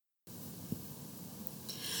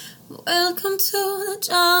Welcome to the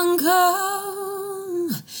jungle.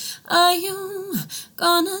 Are you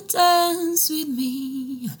gonna dance with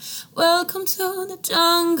me? Welcome to the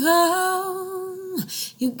jungle.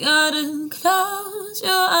 You gotta close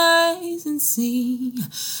your eyes and see.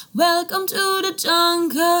 Welcome to the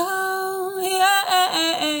jungle.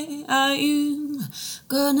 Yeah, are you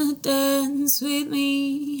gonna dance with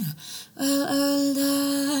me? Well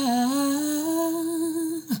done.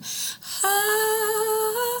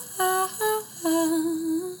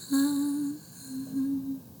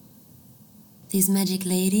 This magic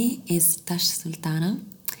lady is Tash Sultana,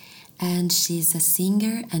 and she's a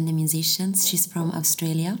singer and a musician. She's from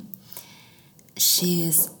Australia.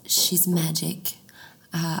 She's magic.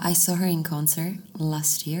 I saw her in concert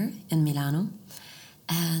last year in Milano,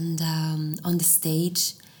 and on the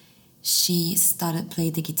stage she started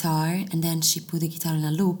playing the guitar, and then she put the guitar in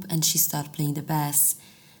a loop and she started playing the bass,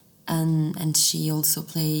 and she also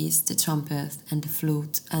plays the trumpet and the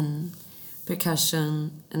flute and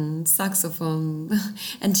percussion and saxophone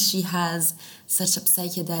and she has such a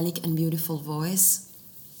psychedelic and beautiful voice.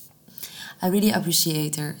 I really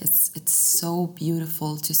appreciate her. It's so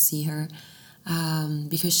beautiful to see her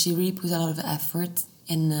because she really put a lot of effort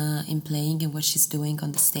in playing and what she's doing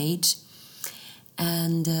on the stage.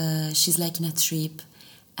 And she's like in a trip,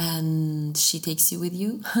 and she takes you with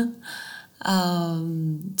you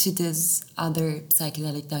to these other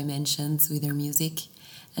psychedelic dimensions with her music.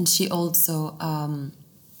 And she also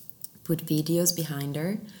put videos behind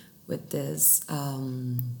her with this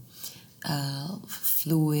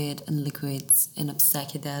fluid and liquids in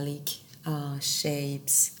psychedelic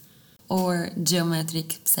shapes or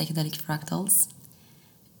geometric psychedelic fractals.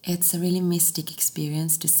 It's a really mystic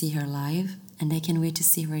experience to see her live, and I can't wait to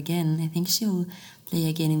see her again. I think she'll play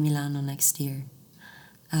again in Milano next year.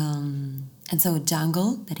 And so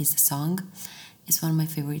Jungle, that is the song, is one of my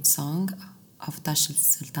favorite songs of Tash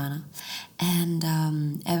Sultana. And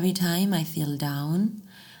every time I feel down,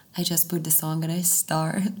 I just put the song and I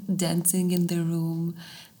start dancing in the room.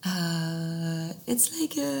 It's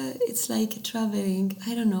like traveling.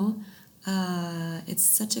 I don't know. It's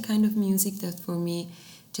such a kind of music that for me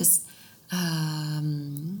just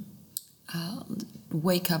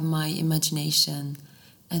wake up my imagination,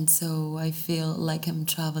 and so I feel like I'm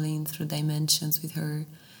traveling through dimensions with her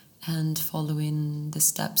and following the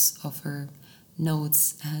steps of her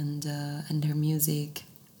notes and her music,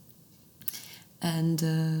 and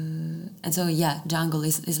so yeah, jungle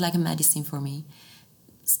is like a medicine for me.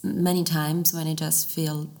 Many times when I just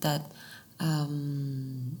feel that I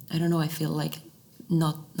don't know, I feel like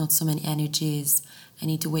not so many energies, I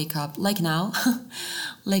need to wake up, like now.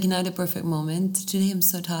 Like now, the perfect moment. Today I'm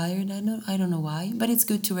so tired, I don't know why, but it's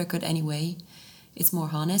good to record anyway. It's more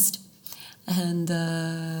honest. And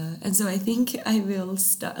so I think I will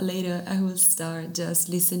start just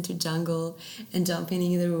listen to jungle and jumping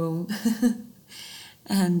in the room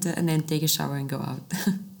and then take a shower and go out.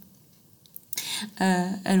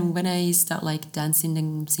 And when I start like dancing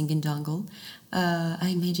and singing jungle, I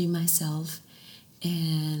imagine myself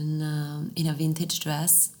in a vintage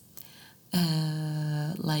dress,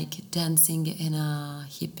 like dancing in a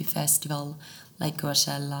hippie festival like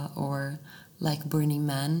Coachella or like Burning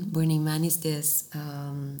Man. Burning Man is this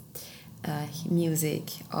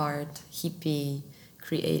music, art, hippie,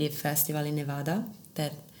 creative festival in Nevada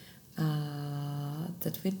that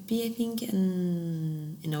would be, I think,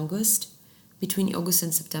 in August, between August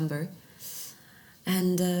and September.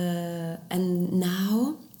 And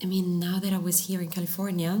now, now that I was here in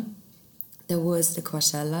California, there was the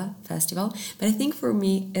Coachella festival, but I think for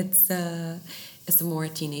me it's a more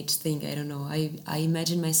teenage thing. I don't know. I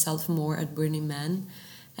imagine myself more at Burning Man,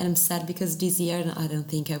 and I'm sad because this year I don't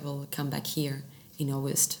think I will come back here in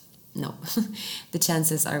August. No, the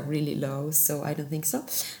chances are really low, so I don't think so.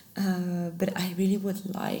 But I really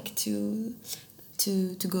would like to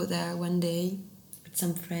go there one day with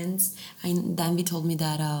some friends. Danby told me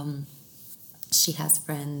that she has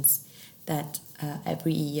friends that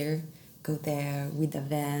every year go there with a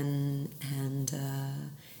van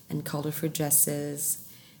and colorful dresses,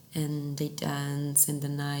 and they dance in the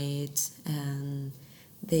night, and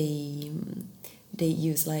they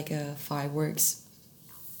use like fireworks.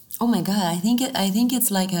 Oh my god! I think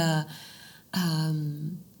it's like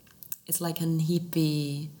it's like an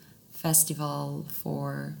hippie festival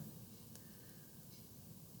for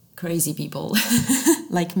crazy people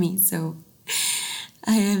like me. So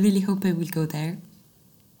I really hope I will go there.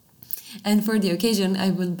 And for the occasion, I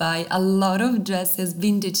will buy a lot of dresses,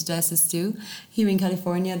 vintage dresses too. Here in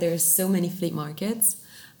California, there are so many flea markets.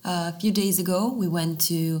 A few days ago, we went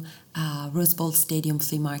to Rose Bowl Stadium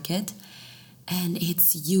flea market, and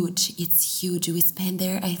it's huge. It's huge. We spent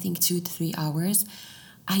there, I think, 2 to 3 hours.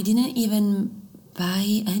 I didn't even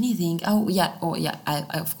buy anything. Oh yeah. I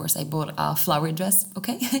of course I bought a flower dress.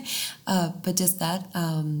 Okay, but just that.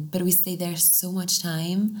 But we stayed there so much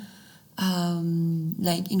time,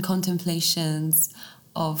 like in contemplations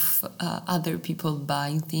of other people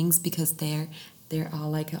buying things, because there are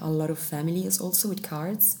like a lot of families also with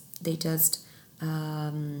cards. They just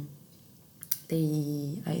I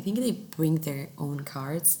think they bring their own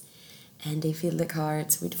cards, and they fill the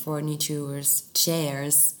cards with furnitures,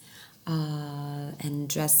 chairs, and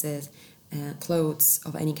dresses, clothes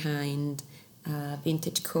of any kind,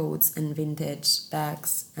 vintage coats and vintage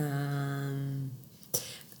bags.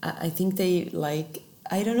 I think they like,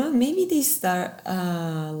 I don't know, maybe they start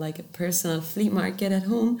like a personal flea market at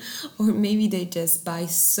home, or maybe they just buy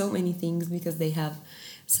so many things because they have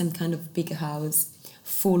some kind of big house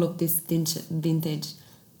full of these vintage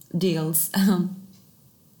deals.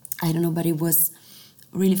 I don't know, but it was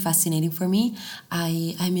really fascinating for me.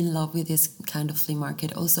 I'm in love with this kind of flea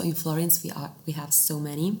market. Also in Florence, we have so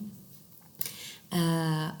many.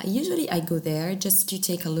 Usually I go there just to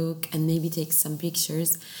take a look and maybe take some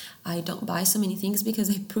pictures. I don't buy so many things because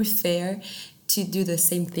I prefer to do the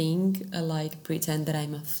same thing, like pretend that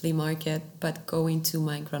I'm a flea market, but going to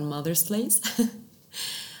my grandmother's place.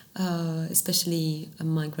 Especially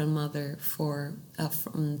my grandmother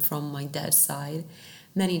from my dad's side.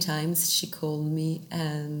 Many times she called me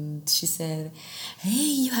and she said,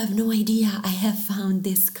 "Hey, you have no idea, I have found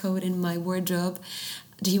this coat in my wardrobe.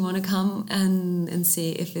 Do you want to come and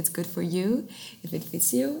see if it's good for you, if it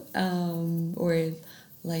fits you?" Or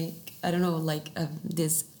like, I don't know, like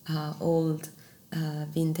this old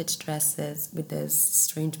vintage dresses with these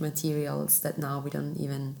strange materials that now we don't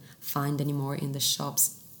even find anymore in the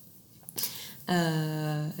shops.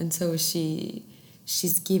 And so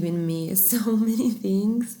she's given me so many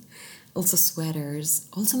things. Also sweaters,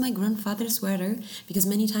 also my grandfather's sweater, because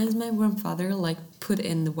many times my grandfather like put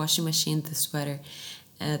in the washing machine the sweater,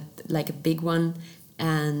 like a big one,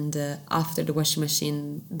 and after the washing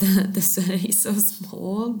machine the sweater is so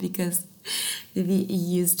small because we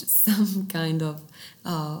used some kind of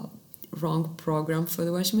wrong program for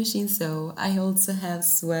the washing machine. So I also have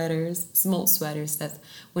sweaters, small sweaters that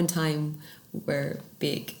one time were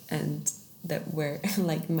big and that were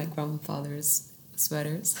like my grandfather's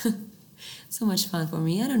sweaters. So much fun for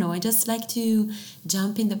me. I don't know, I just like to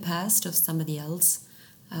jump in the past of somebody else.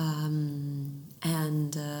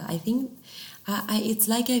 And I think it's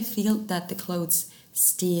like I feel that the clothes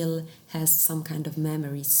still has some kind of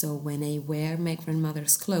memory. So when I wear my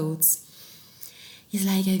grandmother's clothes, it's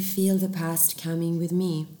like I feel the past coming with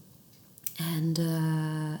me, and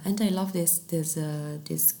I love this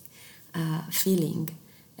feeling.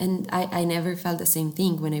 And I never felt the same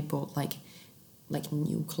thing when I bought like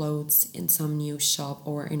new clothes in some new shop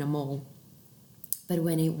or in a mall. But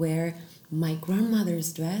when I wear my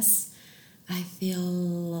grandmother's dress, I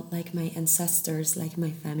feel like my ancestors, like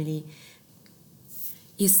my family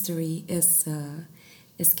history is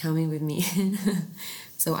coming with me.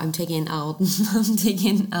 So I'm taking out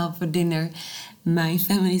for dinner my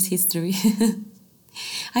family's history.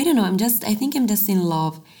 I don't know, I think I'm just in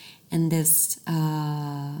love in this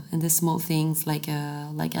small things, like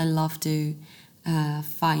I love to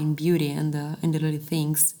find beauty in the little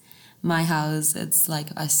things. My house, it's like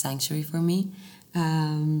a sanctuary for me.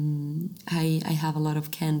 I have a lot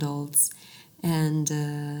of candles, and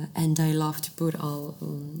I love to put all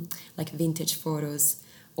like vintage photos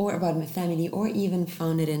or about my family, or even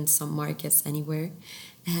found it in some markets anywhere,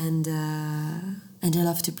 and I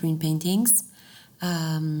love to print paintings.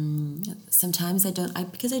 Sometimes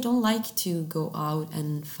because I don't like to go out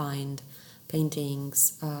and find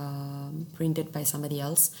paintings printed by somebody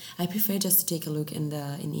else. I prefer just to take a look in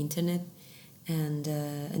the internet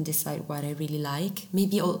and decide what I really like.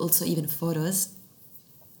 Maybe also even photos.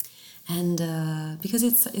 And because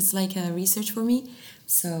it's like a research for me.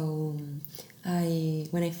 So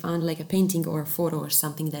when I found like a painting or a photo or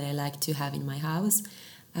something that I like to have in my house,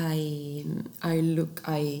 I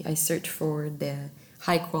search for the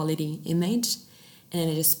high quality image, and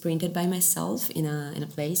I just print it by myself in a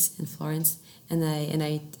place in Florence, and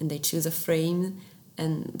I choose a frame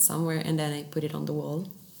and somewhere, and then I put it on the wall,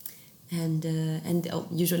 and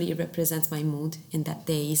usually it represents my mood in that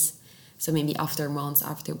days. So maybe after months,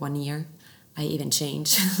 after 1 year, I even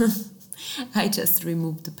change. I just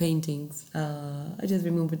remove the paintings. I just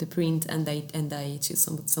remove the print, and I choose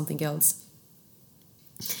something else.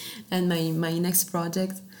 And my next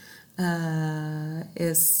project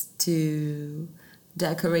is to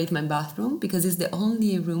decorate my bathroom, because it's the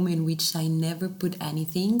only room in which I never put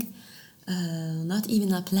anything. not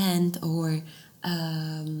even a plant or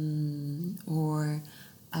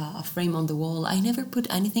a frame on the wall. I never put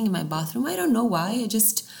anything in my bathroom. I don't know why.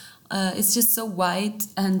 It's just so white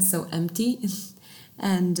and so empty,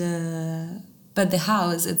 and but the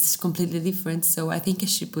house, it's completely different. So I think I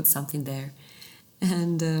should put something there,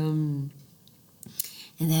 and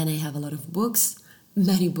then I have a lot of books,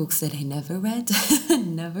 many books that I never read,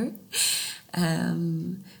 never,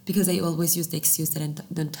 because I always use the excuse that I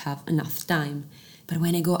don't have enough time. But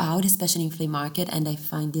when I go out, especially in flea market, and I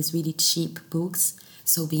find these really cheap books,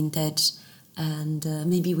 so vintage, and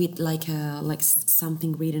maybe with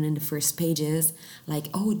something written in the first pages, like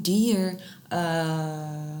 "Oh dear,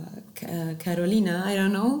 Carolina," I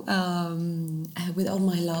don't know, with all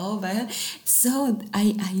my love. So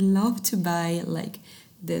I love to buy like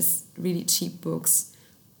this really cheap books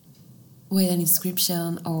with an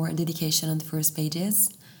inscription or a dedication on the first pages,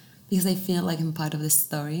 because I feel like I'm part of the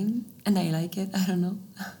story and I like it. I don't know.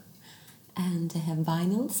 And I have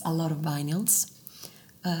vinyls, a lot of vinyls,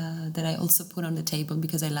 that I also put on the table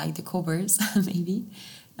because I like the covers, maybe.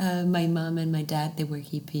 My mom and my dad, they were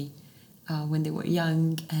hippie when they were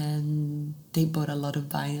young, and they bought a lot of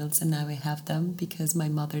vinyls, and now I have them because my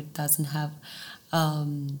mother doesn't have a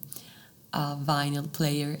vinyl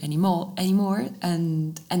player anymore,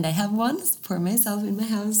 and I have one for myself in my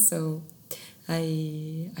house, so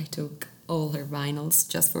I took all her vinyls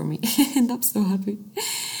just for me, and I'm so happy.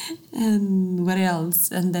 And what else?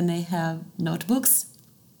 And then I have notebooks,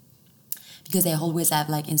 because I always have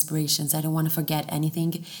like inspirations. I don't want to forget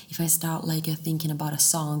anything. If I start like thinking about a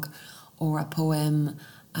song or a poem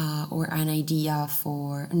or an idea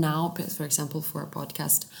for now, for example, for a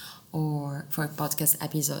podcast or for a podcast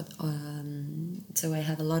episode. So I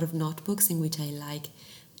have a lot of notebooks in which I like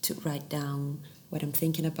to write down what I'm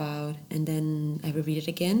thinking about, and then I will read it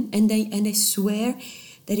again. And I swear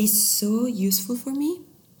that is so useful for me.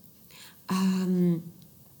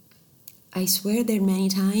 I swear that many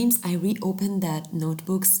times I reopen that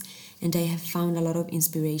notebooks and I have found a lot of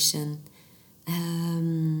inspiration.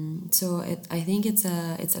 So I think it's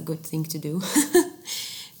a good thing to do.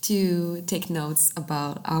 To take notes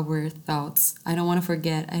about our thoughts. I don't want to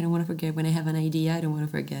forget. When I have an idea. I don't want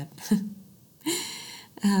to forget.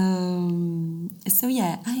 So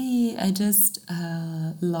yeah, I just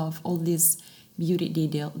love all these beauty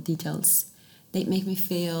details. They make me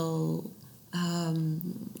feel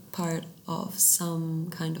part of some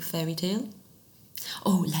kind of fairy tale.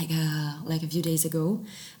 Oh, like a few days ago,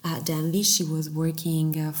 Danby, she was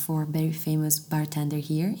working for a very famous bartender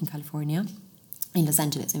here in California, in Los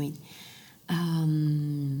Angeles, I mean.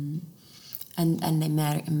 And I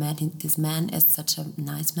met this man. Is such a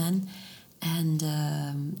nice man, and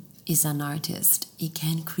is an artist. He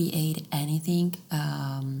can create anything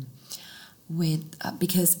with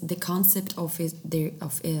because the concept of his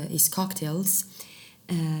cocktails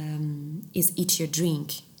is eat your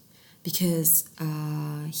drink, because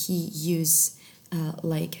he use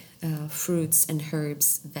fruits and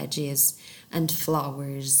herbs, veggies, and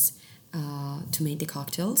flowers to make the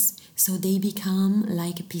cocktails. So they become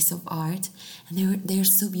like a piece of art, and they're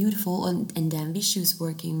so beautiful. And Danby, she was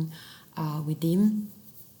working with him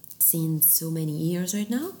since so many years right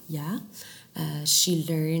now. Yeah, she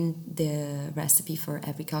learned the recipe for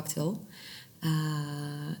every cocktail,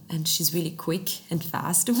 and she's really quick and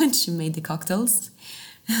fast when she made the cocktails.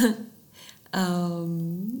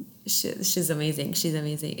 She's amazing. She's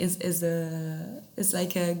amazing. It's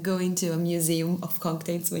like going to a museum of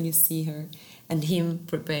cocktails when you see her and him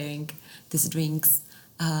preparing these drinks.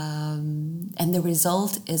 And the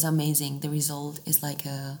result is amazing. The result is like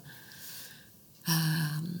a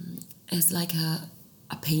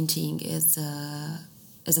painting. Is a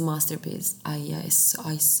masterpiece. I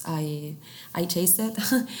tasted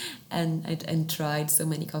and tried so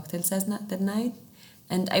many cocktails that night.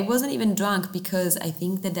 And I wasn't even drunk, because I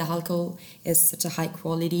think that the alcohol is such a high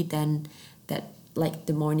quality then that like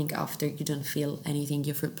the morning after you don't feel anything,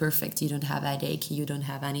 you feel perfect, you don't have a headache, you don't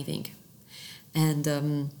have anything. And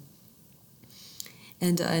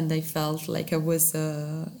I felt like I was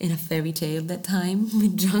in a fairy tale that time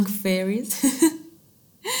with drunk fairies.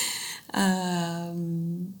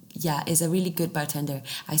 Yeah, he's a really good bartender.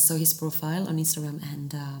 I saw his profile on Instagram,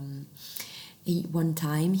 and one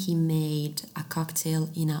time he made a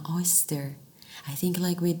cocktail in an oyster, I think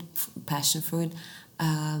like with passion fruit.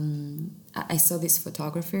 I saw this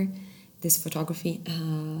photography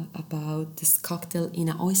about this cocktail in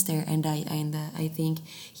an oyster, and I think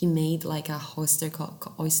he made like a oyster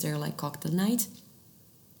like cocktail night,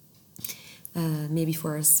 maybe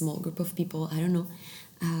for a small group of people, I don't know.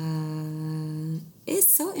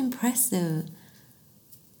 It's so impressive.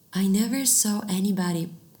 I never saw anybody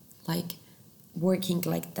like working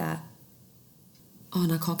like that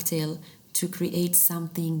on a cocktail to create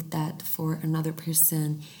something that for another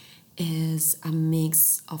person is a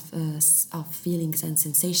mix of feelings and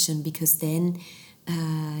sensation, because then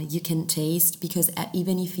you can taste, because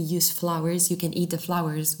even if you use flowers, you can eat the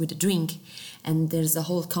flowers with a drink, and there's a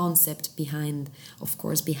whole concept behind, of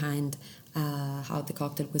course, behind how the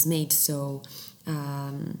cocktail was made. So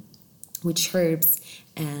which herbs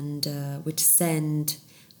and which scent.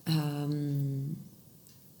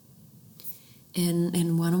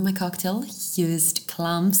 In one of my cocktails used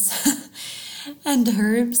clams and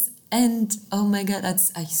herbs, and oh my god,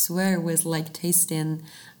 that's, I swear, was like tasting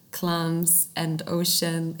clams and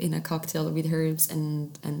ocean in a cocktail with herbs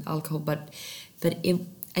and alcohol. But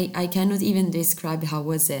I cannot even describe how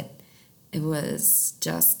was it. It was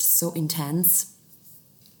just so intense.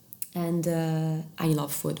 And I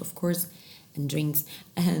love food, of course, and drinks,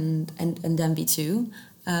 and Demby too.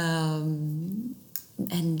 And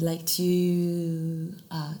like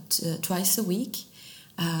twice a week,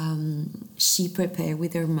 she prepared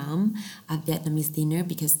with her mom a Vietnamese dinner,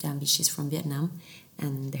 because Demby, she's from Vietnam,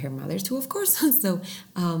 and her mother too, of course. So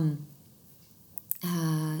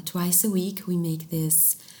twice a week we make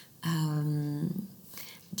this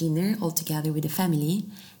dinner all together with the family,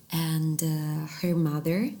 and her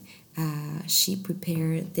mother, she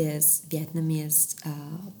prepared this Vietnamese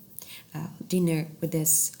dinner with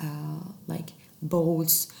this like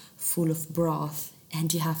bowls full of broth,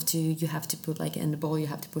 and you have to put, like, in the bowl you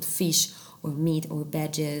have to put fish or meat or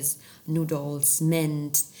veggies, noodles,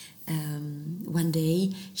 mint. One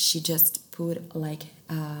day she just put like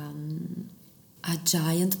a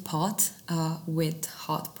giant pot with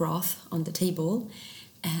hot broth on the table,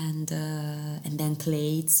 and then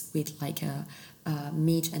plates with like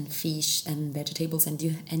meat and fish and vegetables,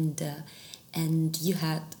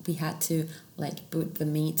 we had to like put the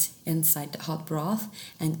meat inside the hot broth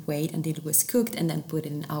and wait until it was cooked, and then put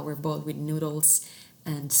it in our bowl with noodles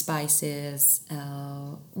and spices.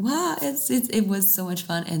 Wow, it was so much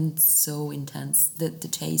fun and so intense. The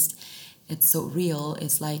taste, it's so real.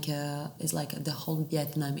 It's like the whole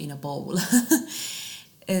Vietnam in a bowl.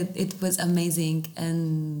 It was amazing,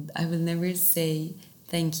 and I will never say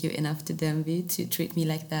thank you enough to Demby to treat me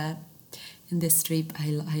like that. In this trip,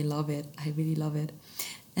 I love it. I really love it.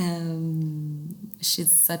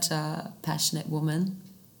 She's such a passionate woman.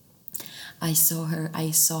 I saw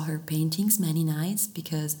her paintings many nights,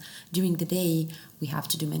 because during the day we have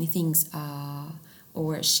to do many things,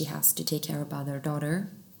 or she has to take care about her daughter.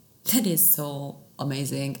 That is so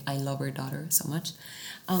amazing. I love her daughter so much,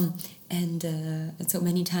 and so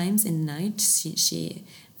many times in the night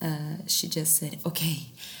she just said,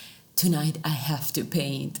 "Okay, tonight I have to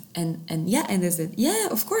paint," and I said, "Yeah,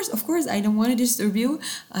 of course, I don't want to disturb you.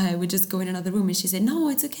 I would just go in another room." And she said, "No,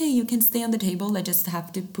 it's okay, you can stay on the table. I just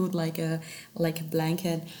have to put like a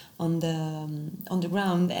blanket on the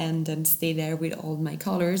ground, and then stay there with all my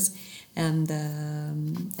colors and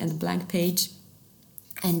the blank page."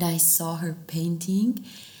 And I saw her painting,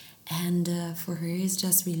 and for her it's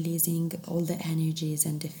just releasing all the energies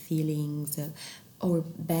and the feelings, or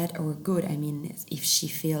bad or good. I mean, if she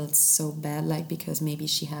feels so bad, like, because maybe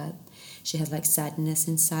she has like sadness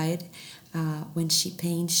inside, when she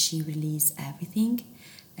paints, she releases everything,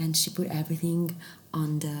 and she put everything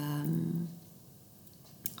on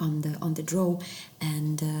the draw,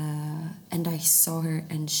 and I saw her,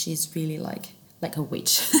 and she's really like a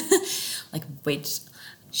witch. Like a witch.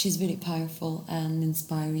 She's really powerful and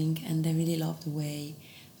inspiring, and I really love the way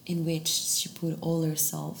in which she put all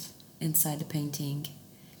herself inside the painting,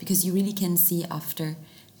 because you really can see after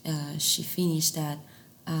she finished that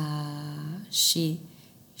she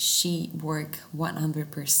worked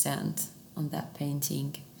 100% on that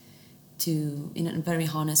painting, in a very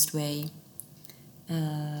honest way,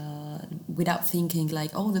 without thinking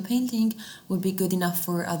like, oh, the painting would be good enough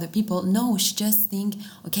for other people. No, she just think,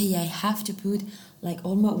 okay, I have to put like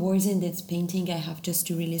all my words in this painting. I have just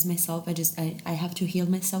to release myself. I have to heal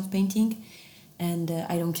myself painting, and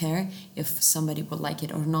I don't care if somebody will like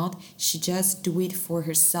it or not. She just do it for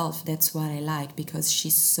herself. That's what I like, because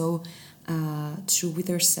she's so true with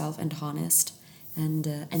herself and honest, and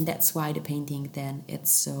that's why the painting then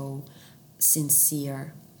it's so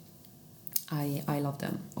sincere. I love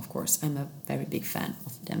them, of course. I'm a very big fan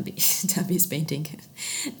of Demby's painting,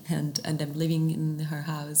 and I'm living in her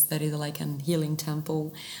house that is like an healing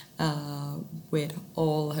temple, with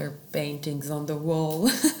all her paintings on the wall.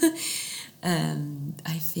 And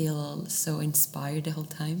I feel so inspired the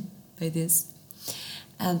whole time by this.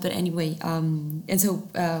 But anyway, and so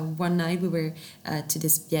one night we were to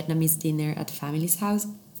this Vietnamese dinner at family's house,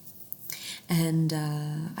 And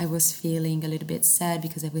I was feeling a little bit sad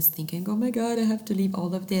because I was thinking, oh my God, I have to leave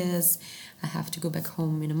all of this. I have to go back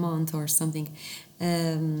home in a month or something.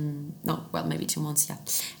 No, well, maybe 2 months, yeah.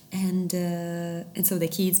 And so the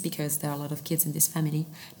kids, because there are a lot of kids in this family,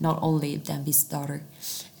 not only Danby's daughter,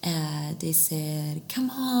 they said, come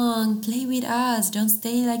on, play with us, don't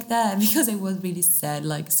stay like that. Because I was really sad,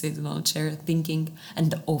 like sitting on a chair thinking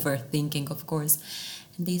and overthinking, of course.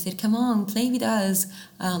 And they said, come on, play with us.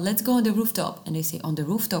 Let's go on the rooftop. And they say, on the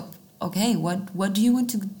rooftop? Okay, what do you want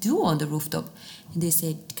to do on the rooftop? And they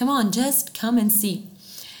said, come on, just come and see.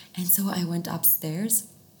 And so I went upstairs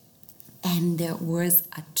and there was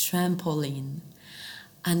a trampoline,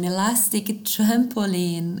 an elastic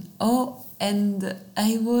trampoline. Oh, and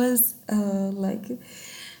I was like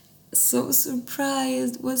so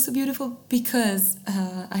surprised. It was so beautiful because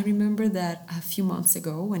I remember that a few months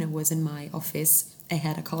ago when I was in my office, I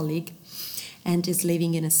had a colleague and is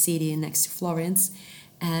living in a city next to Florence,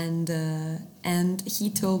 and he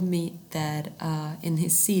told me that in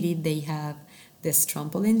his city they have these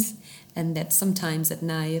trampolines, and that sometimes at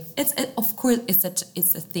night of course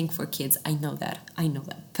it's a thing for kids. I know that,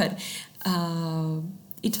 but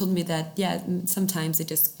he told me that sometimes they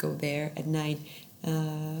just go there at night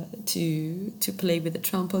to play with the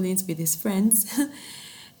trampolines with his friends.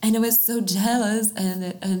 And I was so jealous,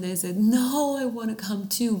 and they said, no, I want to come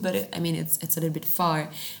too, but it's a little bit far,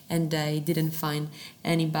 and I didn't find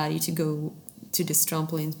anybody to go to this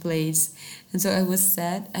trampoline place, and so I was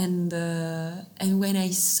sad. And when I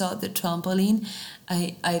saw the trampoline,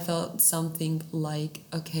 I thought something like,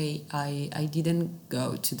 okay, I didn't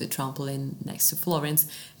go to the trampoline next to Florence,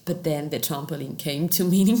 but then the trampoline came to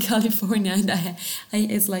me in California,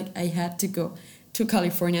 and it's like I had to go to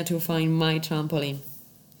California to find my trampoline.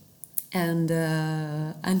 And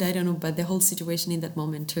I don't know, but the whole situation in that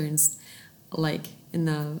moment turns like in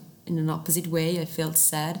an opposite way. I felt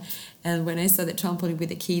sad, and when I saw the trampoline with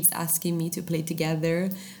the kids asking me to play together,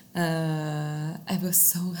 I was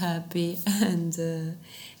so happy, and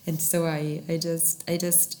so I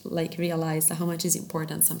just like realized how much is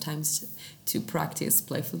important sometimes to practice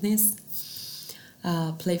playfulness.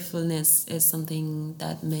 Playfulness is something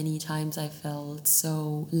that many times I felt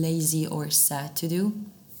so lazy or sad to do.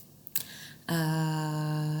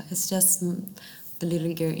 It's just the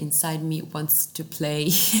little girl inside me wants to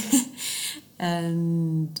play,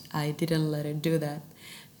 and I didn't let her do that.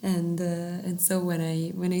 And so when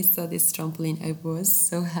I saw this trampoline, I was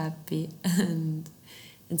so happy and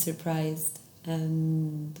surprised,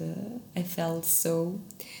 and I felt so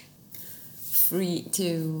free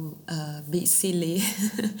to be silly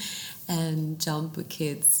and jump with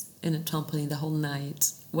kids in a trampoline the whole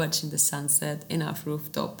night, watching the sunset in our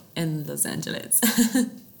rooftop in Los Angeles.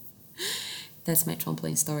 That's my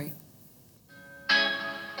trampoline story.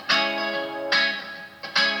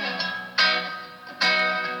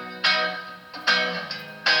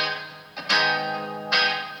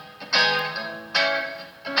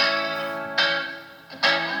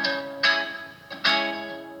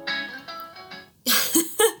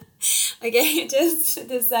 Okay, I just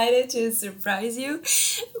decided to surprise you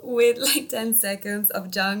with like 10 seconds of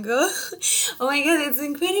Django. Oh my god, it's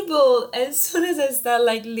incredible. As soon as I start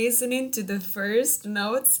like listening to the first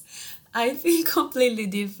notes, I feel completely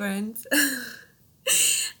different.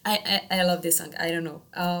 I love this song. I don't know.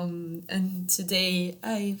 And today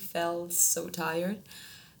I felt so tired.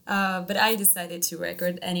 But I decided to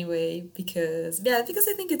record anyway because I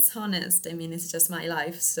think it's honest. I mean, it's just my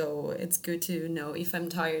life, so it's good to know if I'm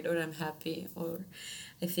tired or I'm happy or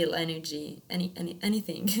I feel energy,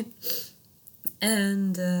 anything.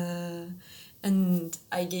 And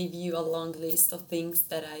I gave you a long list of things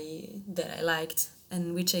that I liked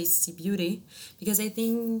and which I see beauty, because I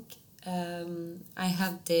think I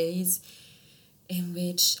have days in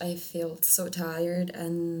which I felt so tired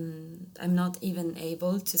and I'm not even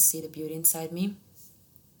able to see the beauty inside me.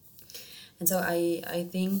 And so I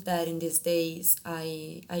think that in these days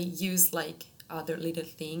I use like other little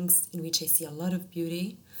things in which I see a lot of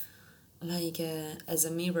beauty, like as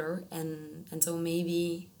a mirror, and so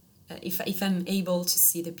maybe if I'm able to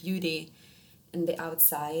see the beauty in the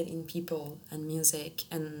outside, in people and music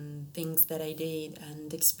and things that I did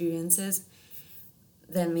and experiences,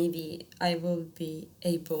 then maybe I will be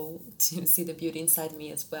able to see the beauty inside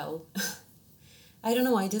me as well. I don't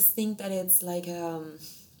know, I just think that it's like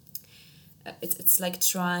it's like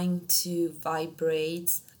trying to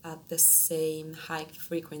vibrate at the same high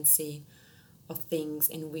frequency of things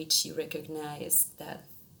in which you recognize that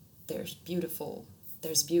there's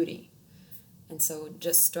beauty. And so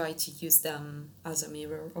just try to use them as a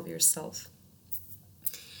mirror of yourself.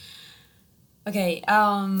 Okay,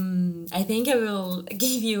 I think I will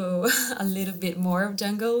give you a little bit more of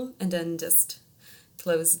jungle and then just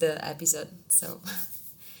close the episode. So,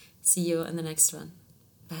 see you in the next one.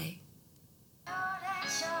 Bye.